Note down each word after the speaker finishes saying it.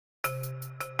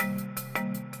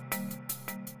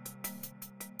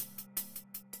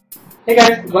Hey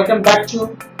guys, welcome back to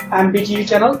MBTV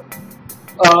channel,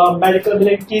 Medical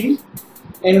Billing TV,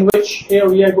 in which here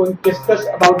we are going to discuss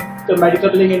about the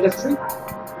medical billing industry.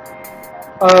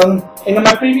 In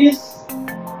my previous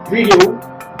video,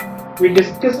 we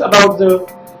discussed about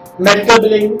the medical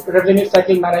billing revenue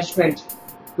cycle management,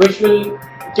 which will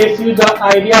give you the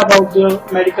idea about the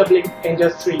medical billing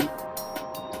industry.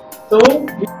 So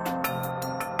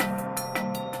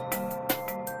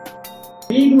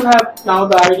we do have now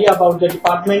the idea about the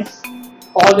departments.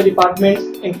 All the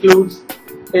departments includes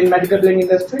in medical billing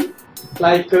industry,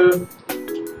 like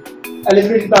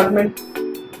eligibility department,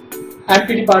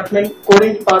 entry department,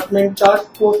 coding department, charge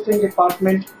posting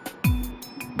department,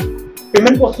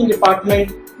 payment posting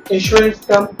department, insurance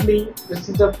company,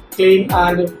 receipt of claim,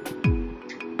 and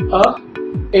AR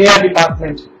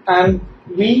department. And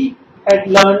we had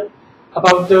learned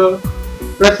about the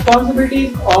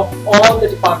responsibilities of all the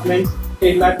departments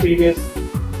in my previous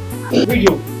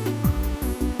video.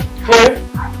 Here,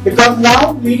 because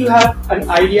now we do have an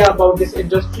idea about this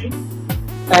industry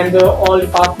and all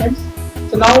departments,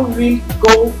 so now we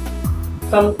go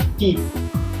some deep,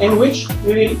 in which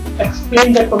we will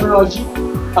explain the terminology,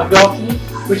 a glossary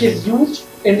which is used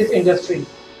in this industry.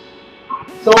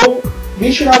 So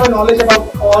we should have a knowledge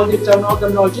about all the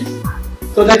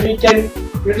terminologies so that we can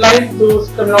utilize those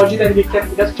terminologies and we can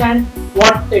understand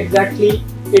what exactly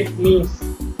it means.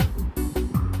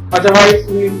 Otherwise,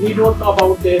 we don't know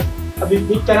about this.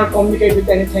 We cannot communicate with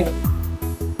anything.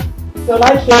 So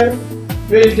like here,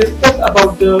 we will discuss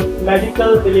about the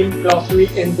medical billing glossary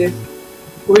in this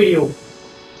video.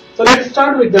 So let's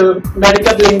start with the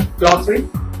medical billing glossary.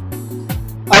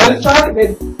 I will start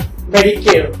with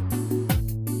Medicare.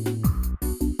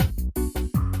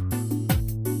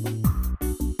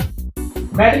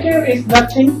 Medicare is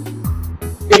nothing.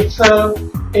 It's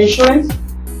insurance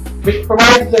which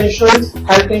provides the insurance,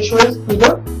 health insurance to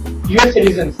the US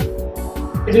citizens.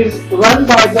 It is run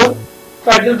by the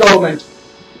federal government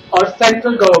or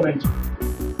central government.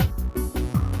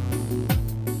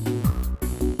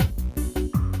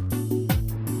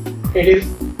 It is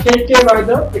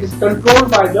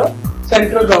controlled by the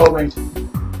central government.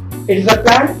 It is a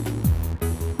plan.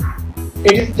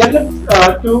 It is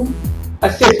developed to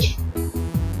assist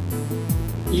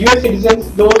US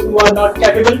citizens, those who are not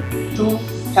capable to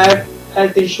have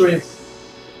health insurance.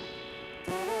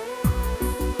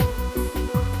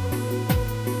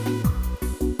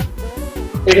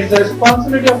 It is the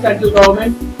responsibility of central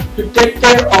government to take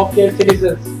care of their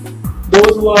citizens,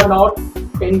 those who are not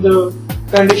in the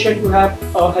condition to have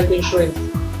health insurance.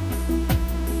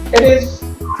 It is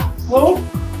so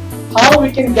how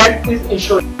we can get this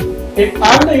insurance. If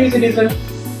I am a US citizen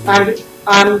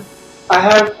and I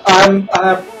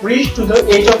have reached to the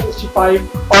age of 65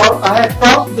 or I have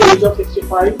crossed the age of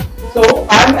 65, so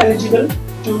I am eligible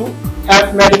to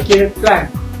have Medicare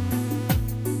plan.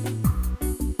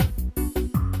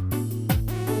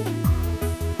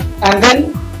 And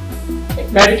then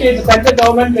Medicare, the central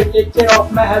government will take care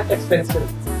of my health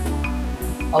expenses.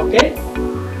 Okay.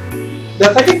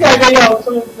 The second category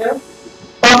also is there,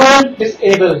 permanent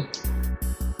disabled.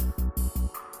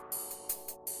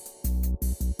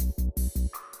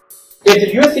 If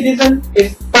the US citizen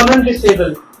is permanently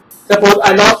disabled, suppose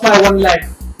I lost my one leg,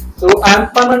 so I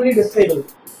am permanently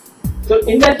disabled. So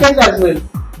in that case as well,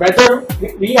 whether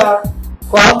we are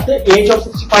crossed the age of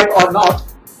 65 or not,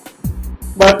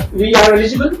 but we are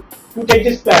eligible to take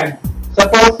this plan.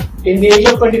 Suppose in the age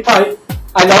of 25,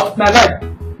 I lost my leg.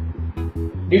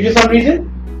 Due to some reason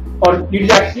or due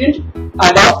to accident,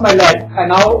 I lost my leg and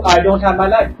now I don't have my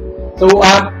leg. So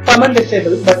I am permanently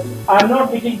disabled, but I am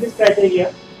not meeting this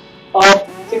criteria of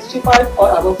 65 or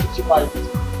above 65.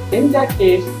 In that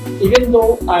case, even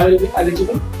though I will be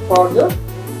eligible for the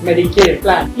Medicare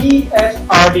plan,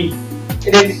 ESRD,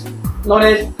 it is known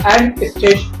as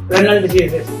end-stage renal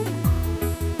diseases.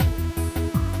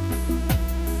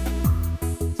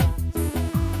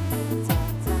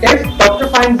 If doctor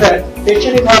finds that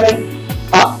patient is having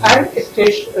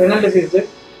end-stage renal diseases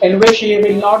in which he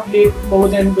will not live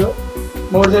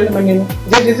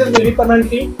this disease will be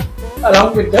permanently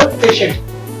along with the patient,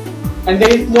 and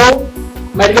there is no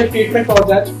medical treatment for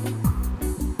that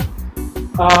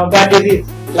disease,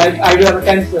 like I do have a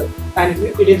cancer and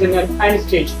it is in an end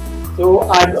stage, so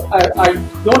I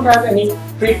don't have any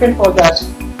treatment for that.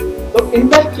 So in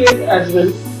that case as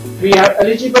well, we are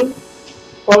eligible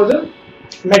for the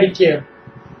Medicare.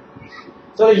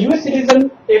 So the US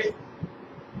citizen, if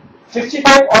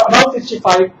 65 or above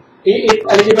 65, he is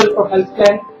eligible for health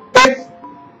plan. If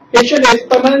patient is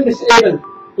permanently disabled,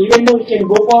 even though he can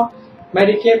go for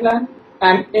Medicare plan,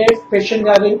 and if patient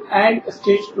having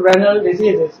end-stage renal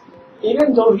diseases,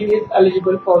 even though he is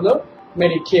eligible for the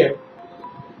Medicare.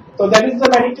 So that is the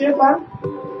Medicare plan.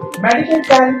 Medicare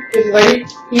plan is very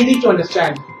easy to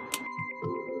understand.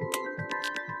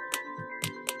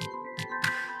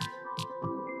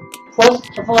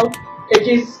 First of all, it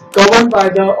is governed by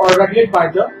the or regulated by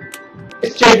the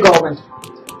state government,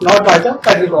 not by the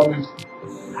federal government.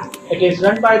 It is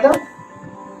run by the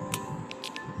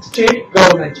state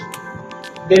government.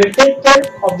 They will take care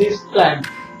of this plan.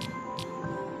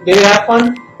 They will have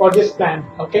fund for this plan.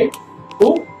 Okay,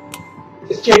 who?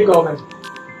 State government.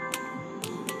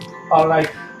 All right.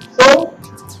 So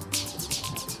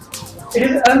it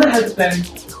is another health plan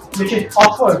which is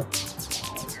offered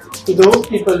to those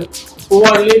people who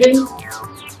are living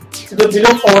to the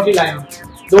below poverty line.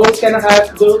 Those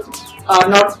are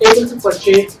not able to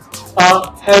purchase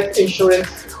a health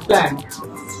insurance plan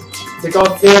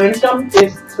because their income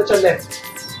is such a less.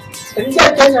 In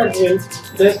that case as well,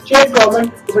 the state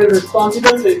government will be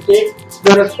responsible to take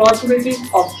the responsibilities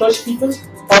of such people,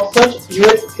 of such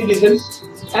US citizens,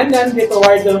 and then they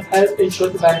provide the health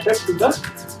insurance benefit to the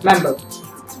member.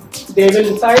 They will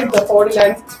decide the poverty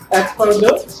line as per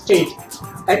the state,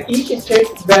 and each state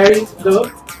varies the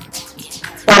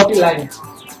poverty line.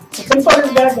 The simple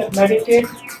is that Medicaid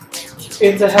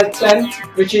is the health plan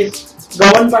which is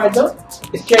governed by the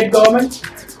state government,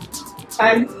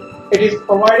 and it is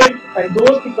provided by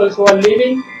those people who are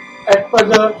living as per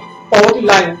the poverty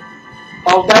line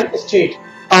of that state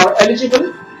are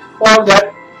eligible for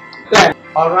that plan.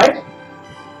 Alright,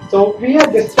 so we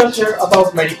have discussed here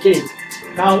about Medicaid.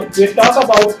 Now we'll talk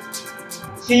about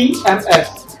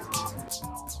CMS.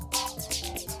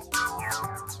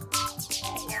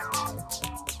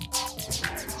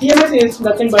 CMS is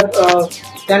nothing but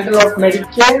Center of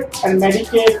Medicare and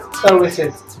Medicaid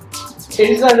Services. It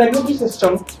is a regulatory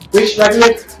system which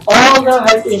regulates all the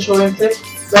health insurances,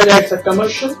 whether it's a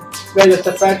commercial, whether it's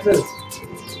a federal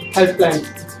health plan.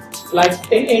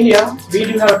 Like in India, we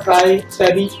do have a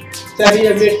SEBI. SEBI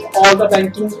regulates all the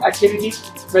banking activities,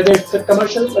 whether it's a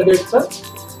commercial, whether it's a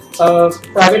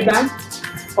private bank,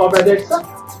 or whether it's a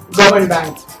government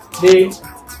bank. They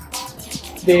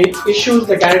issue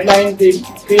the guidelines, they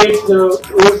create the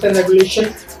rules and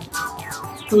regulations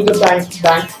to the bank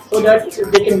so that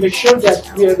they can make sure that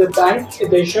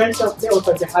the insurance company or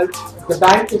the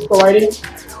bank is providing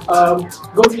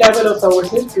good level of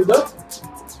services to the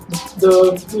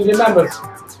members.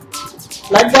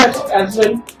 Like that as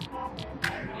well,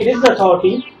 it is the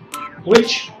authority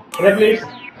which regulates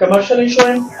commercial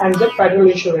insurance and the federal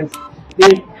insurance.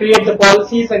 They create the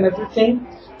policies and everything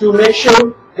to make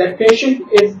sure that patient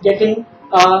is getting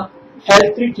a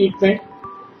healthy treatment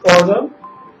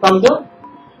from the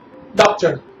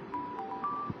doctor.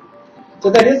 So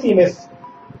that is CMS.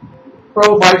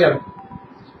 Provider.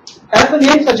 As the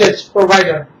name suggests,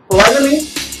 provider. Provider means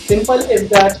simple is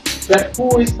that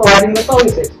who is providing the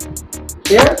services.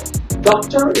 Here,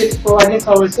 doctor is providing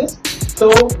services. So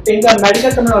in the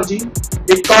medical terminology,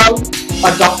 we call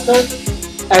a doctor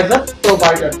as a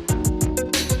provider.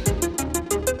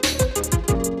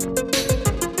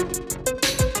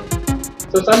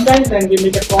 So sometimes when we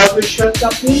make a call to insurance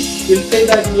company, we'll say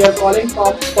that we are calling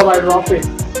from provider office.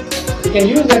 We can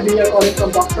use that we are calling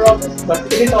from doctor office, but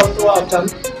it is also a term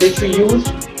which we use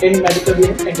in medical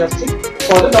industry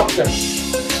for the doctor.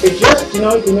 It just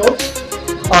denotes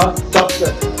a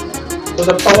doctor. So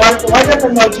the provider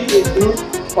terminology is used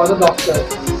for the doctor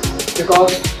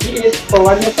because he is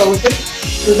providing services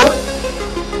to the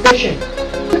patient.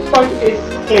 This point is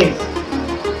claims.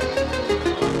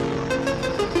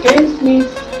 Claims means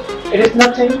it is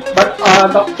nothing but a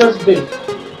doctor's bill.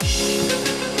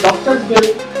 Doctor's bill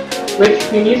which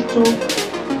we need to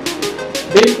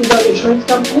bill to the insurance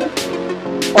company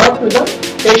or to the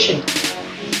patient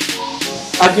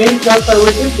against the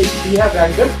services which we have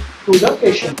rendered to the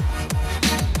patient.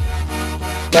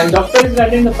 When doctor is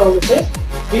rendering the services,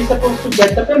 he is supposed to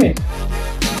get the payment.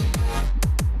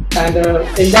 And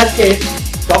in that case,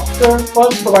 doctor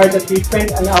first provides the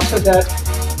treatment, and after that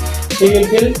he will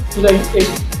bill to the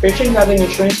patient having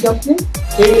insurance company,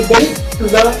 he will bill to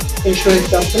the insurance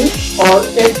company, or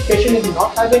if patient is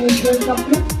not having insurance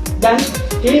company, then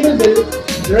he will bill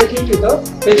directly to the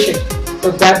patient.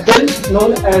 So that bill is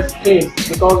known as claim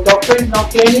because doctor is now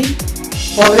claiming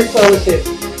for his services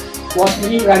what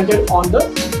he rendered on the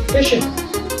patient.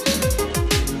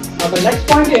 Now the next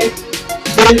point is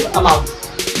bill amount.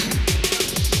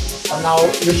 And now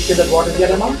we'll see that what is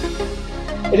that amount.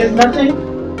 It is nothing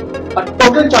but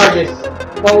total charges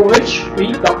for which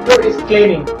the doctor is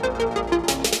claiming.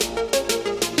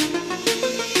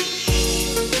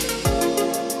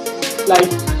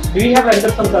 Like we have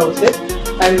rendered some services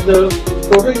and the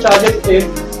total charges is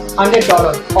 $100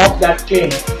 of that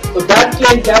claim. So that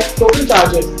claim, that total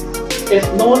charges is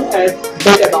known as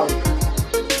bill amount.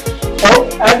 For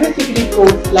every CPT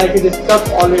code, like we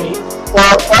discussed already, for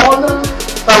all the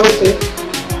services,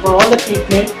 for all the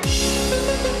treatment,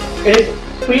 it is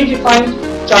predefined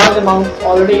charge amounts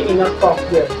already in a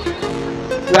software.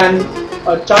 When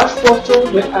a charge poster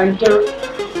will enter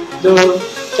the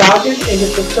charges in the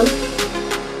system,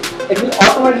 it will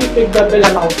automatically pick the bill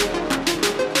amount.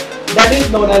 That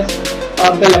is known as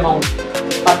a bill amount.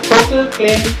 A total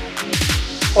claim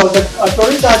for the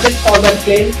total charges for that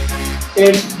claim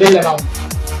is bill amount.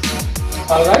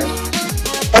 Alright.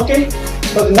 Okay.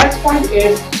 So the next point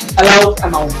is allowed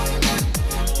amount.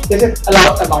 This is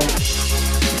allowed amount.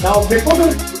 Now before we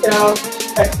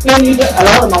explain you the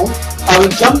allowed amount, I will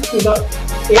jump to the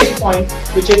 8th point,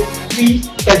 which is fee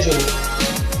schedule.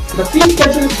 The fee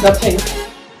schedule is nothing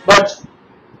but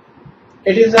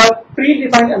it is a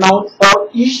predefined amount for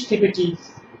each CPT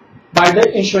by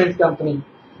the insurance company.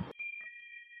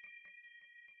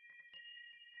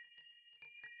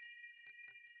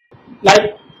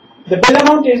 Like the bill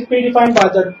amount is predefined by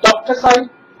the doctor side.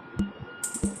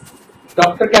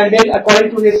 Doctor can bill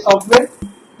according to his software,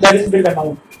 that is bill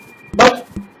amount. But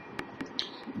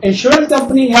insurance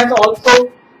company has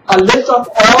also a list of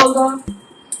all the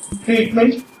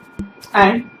treatment,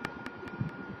 and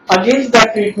against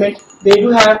that treatment they do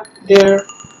have their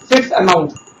fixed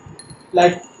amount.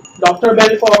 Like doctor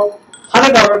bill for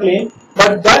 $100 claim,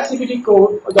 but that CPT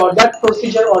code or that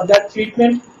procedure or that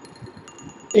treatment,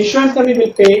 insurance company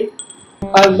will pay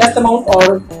a less amount,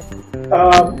 or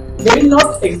they will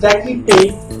not exactly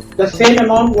pay the same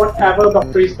amount whatever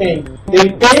doctor is paying. They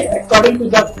will pay according to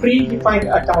the predefined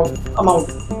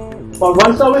amount. For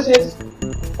one services,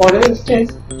 for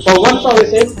instance, for one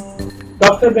services,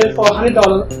 doctor bill for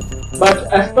 $100,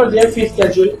 but as per their fee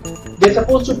schedule, they are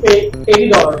supposed to pay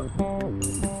 $80.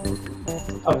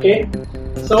 Okay,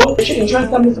 so insurance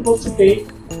company is supposed to pay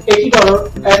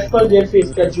 $80 as per their fee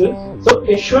schedule. So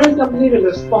insurance company will be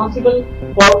responsible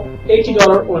for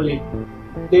 $80 only.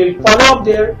 They will follow up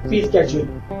their fee schedule.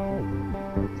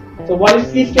 So what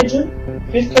is fee schedule?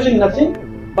 Fee schedule is nothing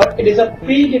but it is a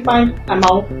predefined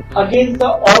amount against the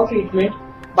all treatment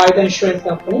by the insurance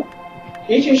company.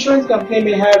 Each insurance company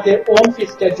may have their own fee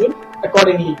schedule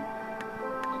accordingly,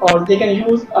 or they can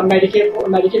use a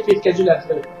Medicaid fee schedule as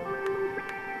well.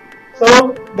 So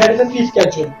that is a fee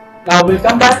schedule. Now we'll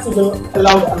come back to the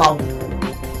allowed amount.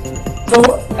 So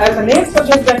as the name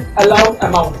suggests, that allowed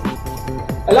amount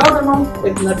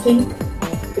is nothing.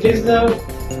 It is the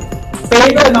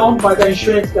payable amount by the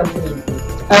insurance company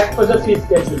as per the fee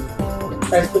schedule.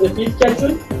 As per the fee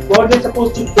schedule, what they are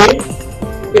supposed to pay,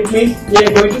 it means they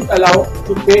are going to allow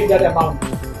to pay that amount.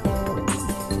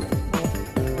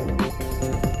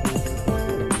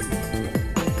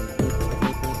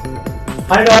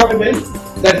 $100 bill,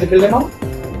 that is the bill amount.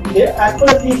 As per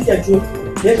the fee schedule,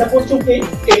 they are supposed to pay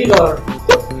 $80.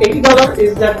 So $80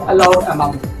 is that allowed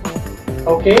amount.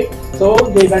 Okay, so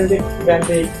when they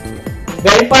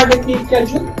verify the fee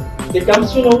schedule, they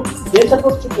comes to know they are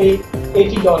supposed to pay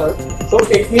 $80. So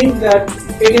it means that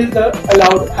it is the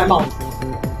allowed amount.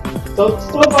 So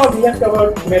far we have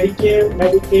covered Medicare,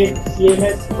 Medicaid,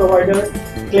 CMS, provider,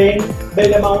 claim,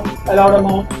 bill amount, allowed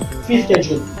amount, fee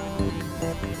schedule.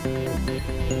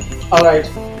 Alright.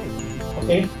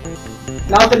 Okay.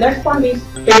 Now the next one is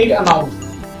paid amount.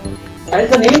 As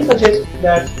the name suggests,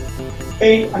 that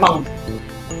paid amount.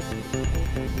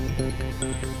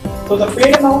 So the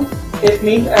paid amount is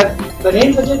means, as the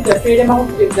name suggests, the paid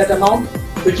amount is that amount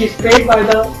which is paid by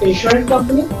the insurance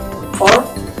company or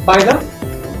by the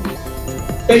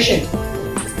patient.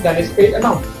 That is paid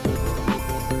amount.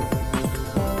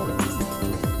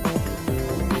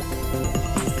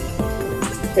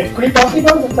 It could be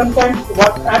possible that sometimes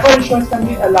whatever insurance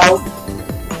company allows,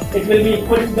 it will be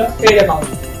equal to the paid amount,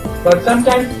 but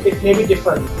sometimes it may be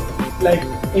different. Like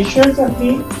insurance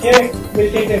company, here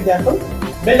we'll take the example,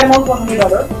 bill amount for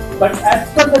 $100, but as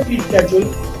per the fee schedule,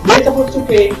 they are supposed to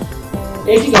pay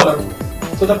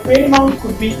 $80. So the paid amount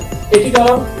could be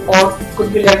 $80 or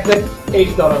could be less than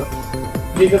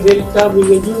 $80. We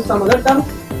will use some other terms.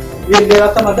 There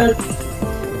are some other.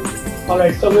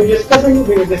 Alright, so we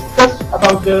will discuss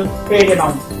about the paid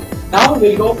amount. Now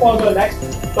we'll go for the next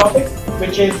topic,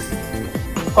 which is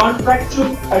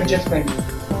contractual adjustment.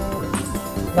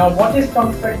 Now what is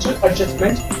contractual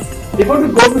adjustment? Before we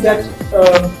go to that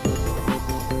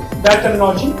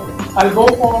terminology,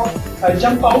 I'll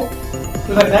jump out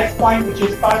to the next point, which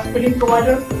is participating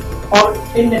provider or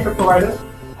in-network provider,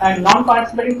 and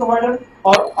non-participating provider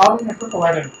or out-of-network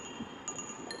provider.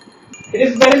 It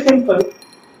is very simple.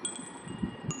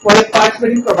 what is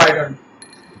participating provider?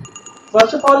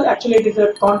 First of all, actually it is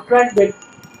a contract with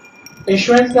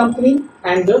insurance company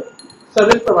and the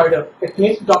service provider. It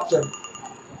means doctor.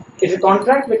 It's a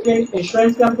contract between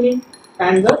insurance company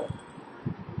and the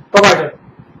provider,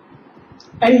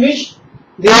 in which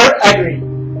they are agree.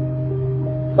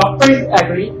 Doctors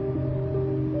agree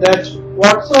that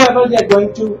whatsoever they are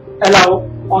going to allow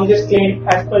on this claim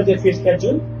as per their fee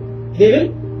schedule, they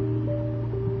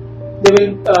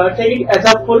will take it as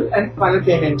a full and final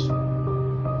payment,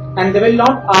 and they will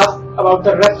not ask about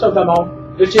the rest of the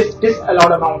amount, which is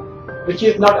disallowed amount, which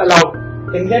is not allowed.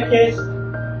 In that case,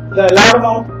 the allowed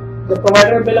amount, the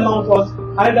provider bill amount was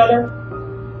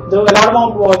 $100, the allowed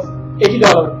amount was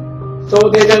 $80. So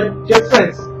there is a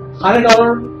difference,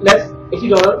 $100 less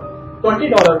 $80,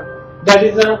 $20. That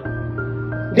is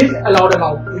a disallowed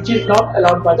amount, which is not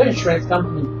allowed by the insurance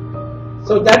company.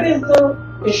 So that is the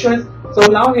insurance. So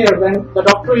now here, when the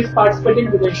doctor is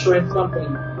participating with the insurance company,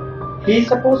 he is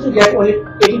supposed to get only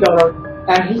 $80,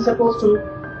 and he is supposed to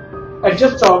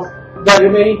adjust off the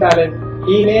remaining balance.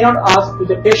 He may not ask to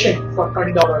the patient for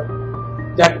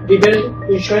 $20, that we bill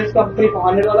insurance company for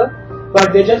 $100,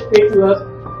 but they just pay to us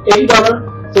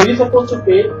 $80, so we are supposed to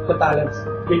pay the balance.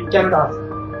 We cannot ask,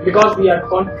 because we are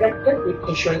contracted with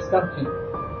insurance company.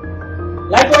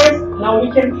 Likewise, now we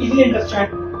can easily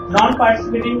understand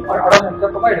non-participating or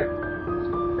out-of-network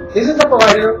provider. This is the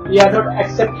provider we are not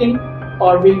accepting,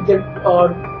 or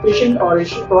patient or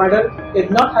provider is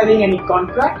not having any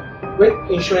contract with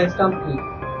insurance company.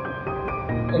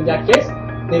 In that case,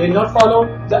 they will not follow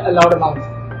the allowed amount.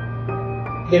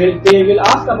 They will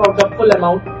ask about the full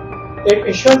amount. If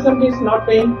insurance company is not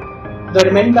paying the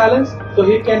remaining balance, so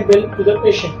he can bill to the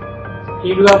patient.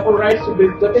 He will have full rights to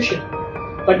bill to the patient.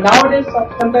 But nowadays,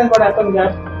 sometimes what happens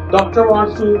that doctor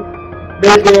wants to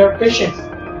bill their patients,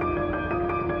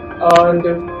 and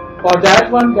for that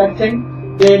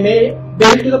thing, they may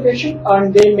bill to the patient,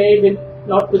 and they may bill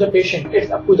not to the patient.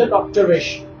 It's up to the doctor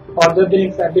wish or the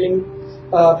billing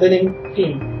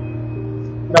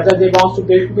team, whether they want to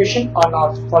bill to patient or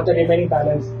not for the remaining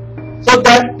balance. So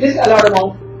that this allowed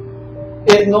amount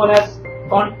is known as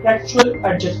contractual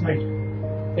adjustment.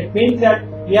 It means that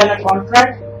we are in a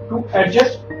contract to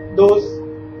adjust those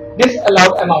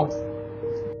disallowed amounts.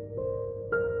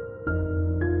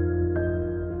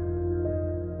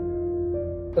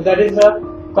 So that is the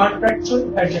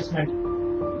contractual adjustment.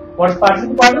 What is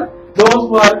participating provider?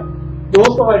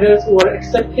 Those providers who are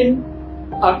accepting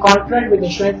a contract with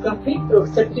insurance company, to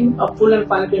accepting a full and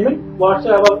final payment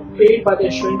whatsoever paid by the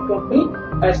insurance company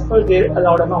as per their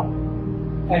allowed amount.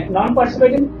 And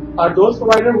non-participating are those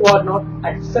providers who are not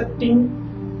accepting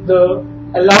the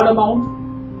allowed amount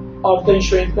of the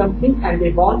insurance company, and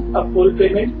they want a full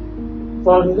payment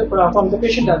from the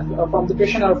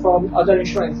patient or from other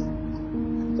insurance.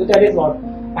 So that is what.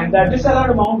 And that disallowed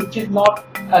amount, which is not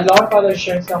allowed by the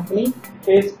insurance company,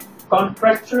 is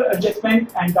contractual adjustment,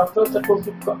 and doctor is supposed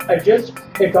to adjust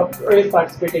if doctor is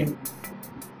participating.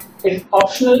 It is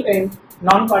optional in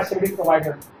non-participating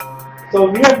provider. So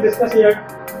we have discussed here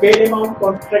paid amount,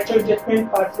 contractual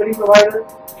adjustment, participating provider,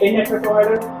 in-network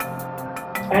provider,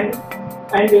 and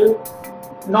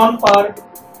non-par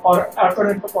or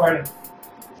alternate provider.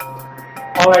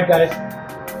 Alright guys,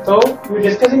 so we are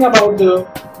discussing about the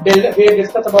bill. We have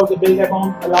discussed about the billed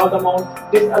amount, allowed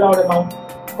amount, disallowed amount,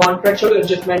 contractual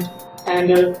adjustment,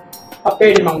 and a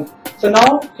paid amount. So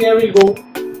now here we go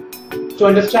to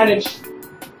understand it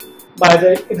by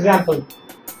the example.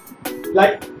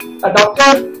 Like a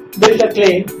doctor billed a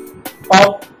claim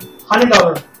of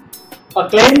 $100. A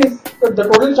claim is the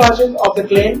total charges of the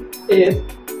claim is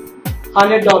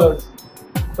 $100.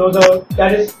 So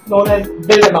that is known as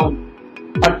billed amount.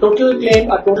 A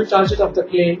total charges of the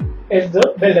claim is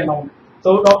the billed amount.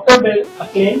 So doctor billed a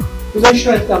claim to the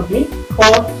insurance company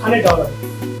for $100.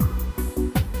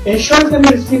 Insurance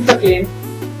company receives the claim.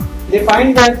 They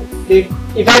find that they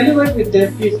evaluate with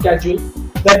their fee schedule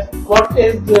that what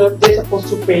is they supposed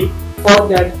to pay for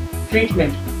that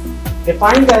treatment. They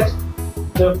find that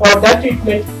for that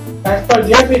treatment, as per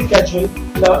their fee schedule,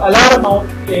 the allowed amount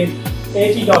is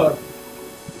 $80.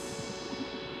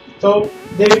 So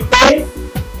they will pay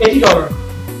 $80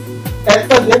 as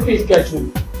per their fee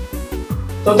schedule.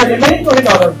 So the remaining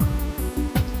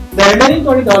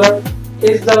 $20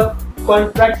 is the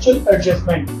contractual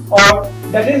adjustment, or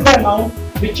that is the amount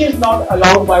which is not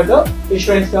allowed by the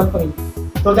insurance company.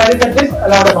 So that is the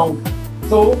disallowed amount.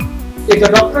 So if the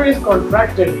doctor is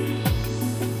contracted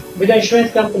with the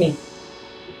insurance company,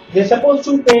 they're supposed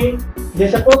to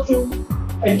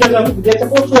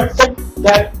accept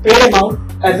that paid amount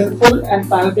as a full and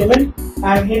final payment,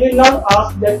 and he will not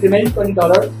ask that remaining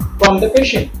 $20 from the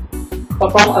patient or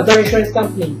from other insurance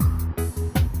companies.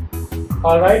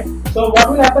 Alright, so what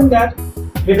will happen that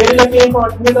we will the claim for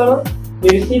 $20, we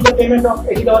receive the payment of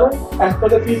 $80 as per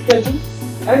the fee schedule,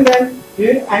 and then we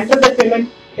will enter the payment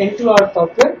into our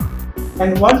software,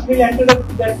 and once we enter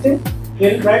that thing,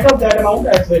 we will write off that amount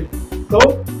as well. So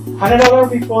 $100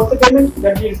 we post the payment,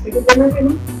 that we receive the payment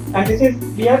in, and this is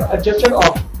we have adjusted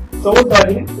off. So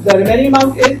the remaining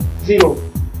amount is 0.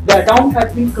 The account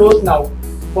has been closed now.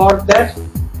 For that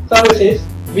services,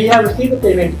 we have received the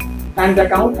payment and the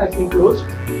account has been closed.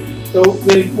 So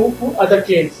we'll move to other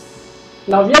claims.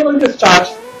 Now we are going to start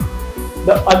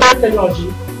the other technology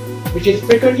which is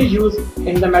frequently used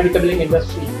in the medical billing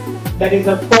industry. That is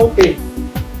a copay.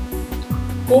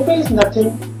 Copay is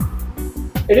nothing.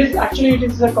 It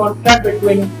is a contract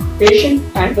between patient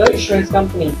and the insurance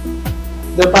company.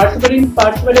 The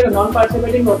participating and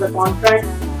non-participating was the contract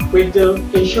with the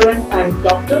insurance and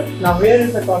doctor. Now here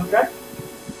is the contract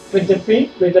with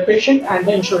the patient and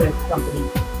the insurance company,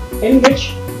 in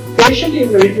which patient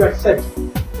is ready to accept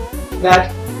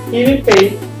that he will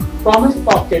pay from his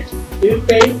pocket. He will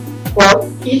pay for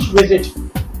each visit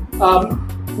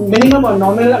minimum or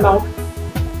nominal amount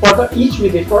for each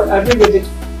visit, for every visit,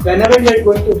 whenever he is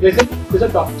going to visit to the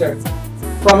doctor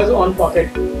from his own pocket.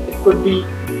 It could be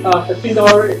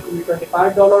 $15, it could be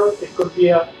 $25, it could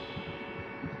be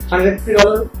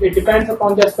 $150. It depends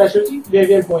upon their specialty where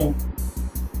we are going.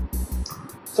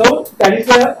 So that is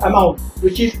the amount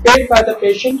which is paid by the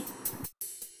patient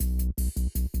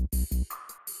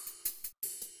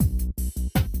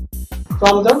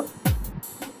from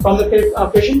the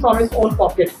patient from his own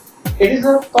pocket. It is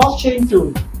a cost sharing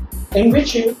tool in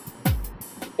which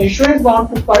insurance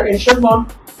want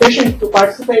patient to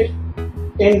participate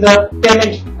in the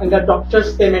payment and the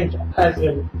doctor's payment as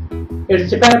well. It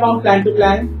depends upon plan to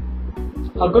plan.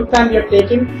 A good plan we are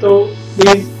taking, so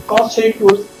these cost sharing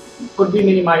tools could be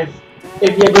minimized.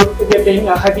 If we are paying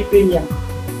a heavy premium,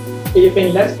 if you are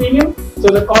paying less premium, so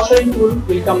the cost sharing tool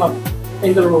will come up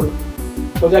in the role,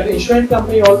 so that the insurance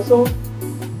company also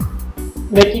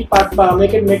make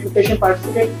the patient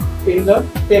participate in the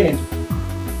payment.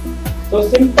 So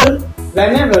simple.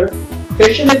 Whenever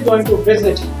patient is going to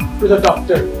visit to the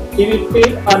doctor, he will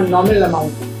pay a nominal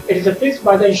amount. It is fixed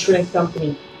by the insurance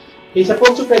company. He is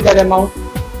supposed to pay that amount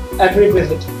every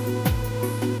visit.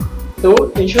 So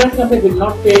insurance company will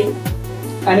not pay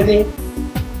anything.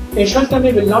 Insurance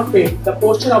company will not pay the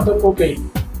portion of the copay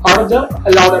out of the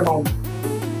allowed amount.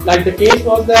 Like the case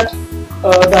was that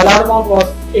the allowed amount was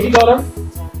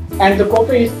 $80 and the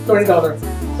copay is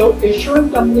 $20. So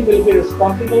insurance company will be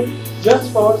responsible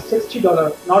just for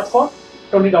 $60, not for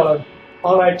 $20.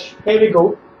 Alright, here we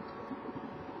go.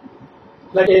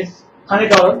 That is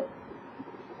 $100.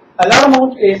 Allowed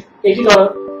amount is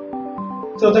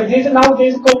 $80. So now there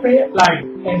is a copay applied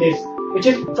in this, which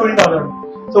is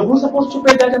 $20. So who's supposed to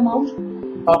pay that amount?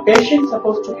 A patient is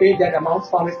supposed to pay that amount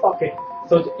from his pocket.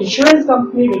 So the insurance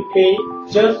company will pay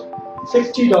just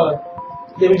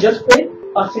 $60. They will just pay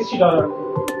a $60.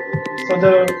 So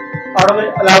the out of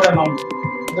the allowed amount.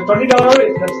 The $20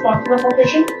 is responsible for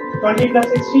patient. 20 plus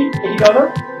 60,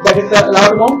 $80. That is the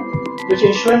allowed amount which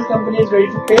insurance company is ready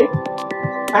to pay.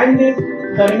 And the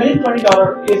remaining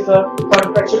 $20 is a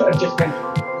contractual adjustment.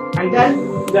 And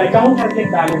then the account has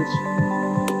been balanced.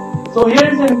 So here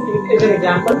is an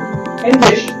example in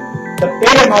which the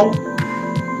paid amount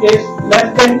is less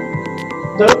than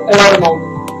the allowed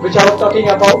amount, which I was talking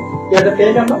about, where the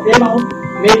paid amount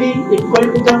may be equal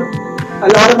to the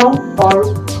allowed amount,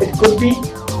 or it could be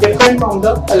different from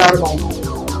the allowed amount.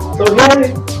 So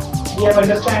here we have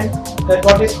understand that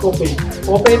what is copay.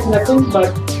 Copay is nothing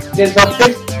but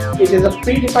it is a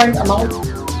predefined amount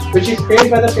which is paid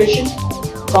by the patient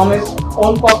from his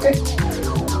own pocket.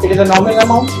 It is a nominal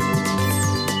amount,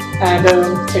 and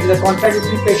it is a contract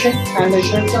between patient and the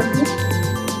insurance company,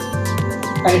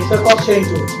 and it's a cost sharing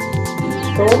tool.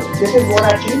 So this is what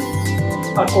actually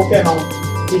a copay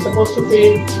amount is supposed to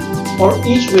pay for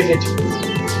each visit.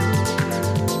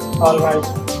 Alright.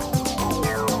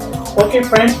 Okay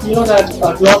friends, you know that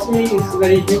Glossary is a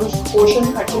very huge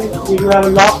portion. Actually we do have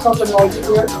lots of technology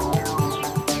here,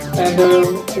 and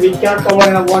we can't cover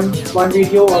in one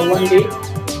video or one day.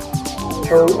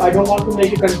 So I don't want to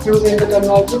make you confused in the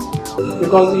terminology,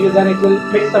 because then it will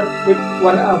mix up with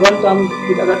one term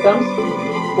with other terms.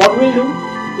 What we'll do,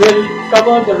 we'll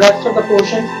cover the rest of the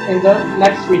portions in the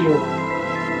next video.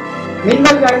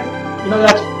 Meanwhile guys, you know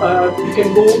that you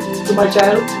can go to my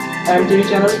channel, MTV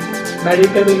channel,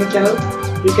 medical billing channel.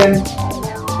 You can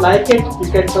like it,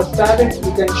 you can subscribe it,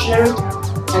 you can share it,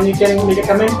 and you can make a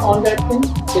comment on that thing.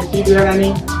 If you do have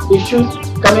any issues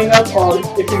coming up, or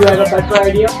if you have a better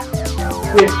idea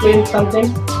to explain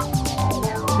something,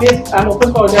 please, I'm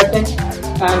open for that thing,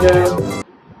 and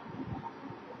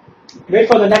wait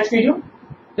for the next video.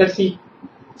 Let's see.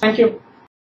 Thank you.